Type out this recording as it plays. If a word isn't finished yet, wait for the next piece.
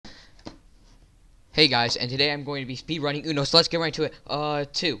Hey guys, and today I'm going to be speedrunning Uno, so let's get right into it.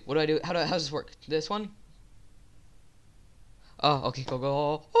 2. What do I do? How does this work? This one? Oh, okay,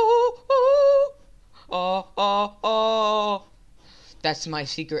 go. Oh. That's my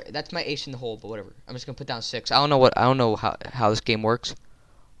secret. That's my ace in the hole, but whatever. I'm just gonna put down 6. I don't know how this game works.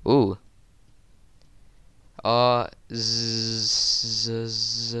 Ooh. No.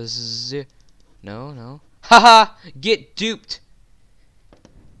 Haha! Get duped!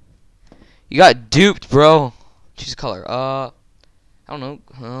 You got duped, bro. Choose a color. I don't know.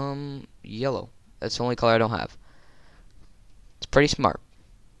 Yellow. That's the only color I don't have. It's pretty smart.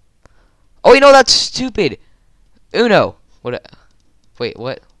 Oh, you know that's stupid. Uno. What? Wait,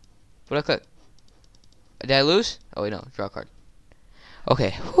 what? What I click? Did I lose? Oh wait, no. Draw a card. Okay.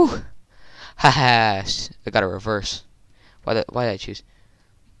 Whew. Haha. I got a reverse. Why did I choose?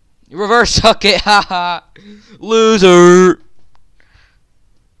 Reverse. Suck it. Haha. Loser.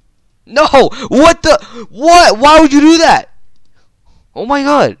 No! What the? What? Why would you do that? Oh my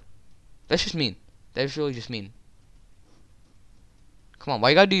god. That's just mean. That's really just mean. Come on, why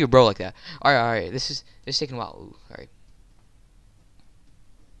you gotta do your bro like that? Alright. This is taking a while. Ooh, alright.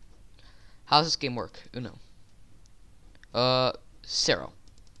 How does this game work? Uno. Zero.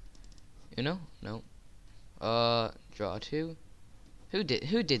 Uno? No. Draw 2. Who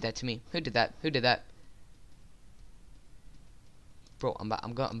did that to me? Who did that? Bro, I'm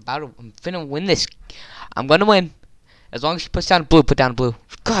finna win this. I'm gonna win. As long as she puts down blue, put down blue.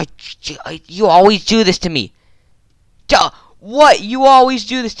 God, you always do this to me. Duh, what? You always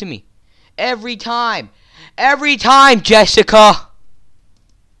do this to me. Every time, Jessica.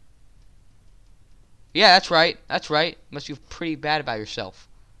 Yeah, that's right. Must feel pretty bad about yourself.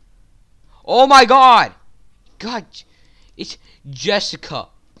 Oh my God. God, it's Jessica.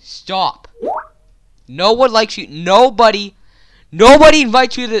 Stop. No one likes you. Nobody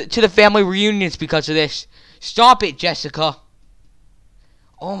invites you to the family reunions because of this. Stop it, Jessica.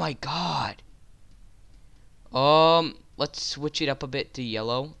 Oh my God. Let's switch it up a bit to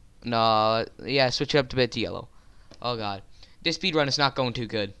yellow. No, yeah, switch it up a bit to yellow. Oh God, this speedrun is not going too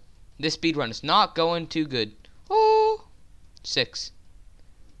good. Oh, 6,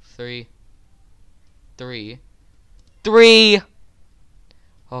 3.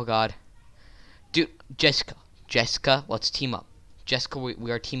 Oh God, dude, Jessica, let's team up. Jessica,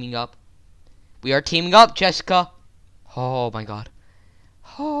 we are teaming up. Jessica. Oh my God.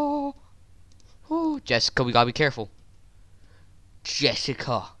 Oh, Jessica, we gotta be careful.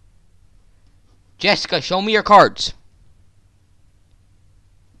 Jessica, show me your cards.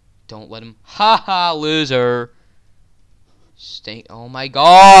 Don't let him. Haha, loser. Stay. Oh my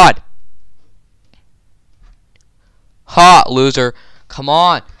God. Ha, loser. Come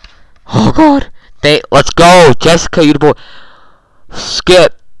on. Oh God. Let's go, Jessica. You the boy.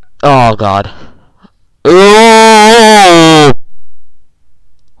 Skip. Oh God. Oh.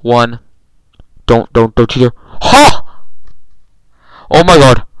 1. Don't cheat her. Ha! Oh my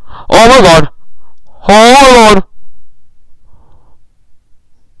God.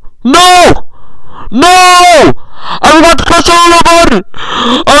 No! I'm about to press the little button.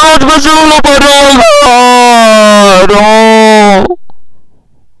 Oh God. Oh.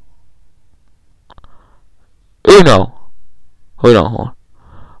 Uno. Hold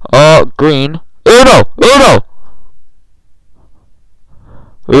on. Green. Uno.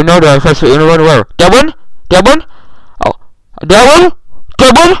 Do I press the Uno one? Where? That one? Oh, that one?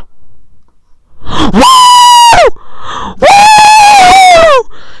 Woo!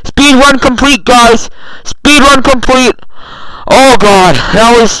 Speed run complete, guys. Oh God,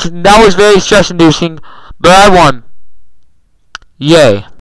 that was very stress inducing, but I won. Yay.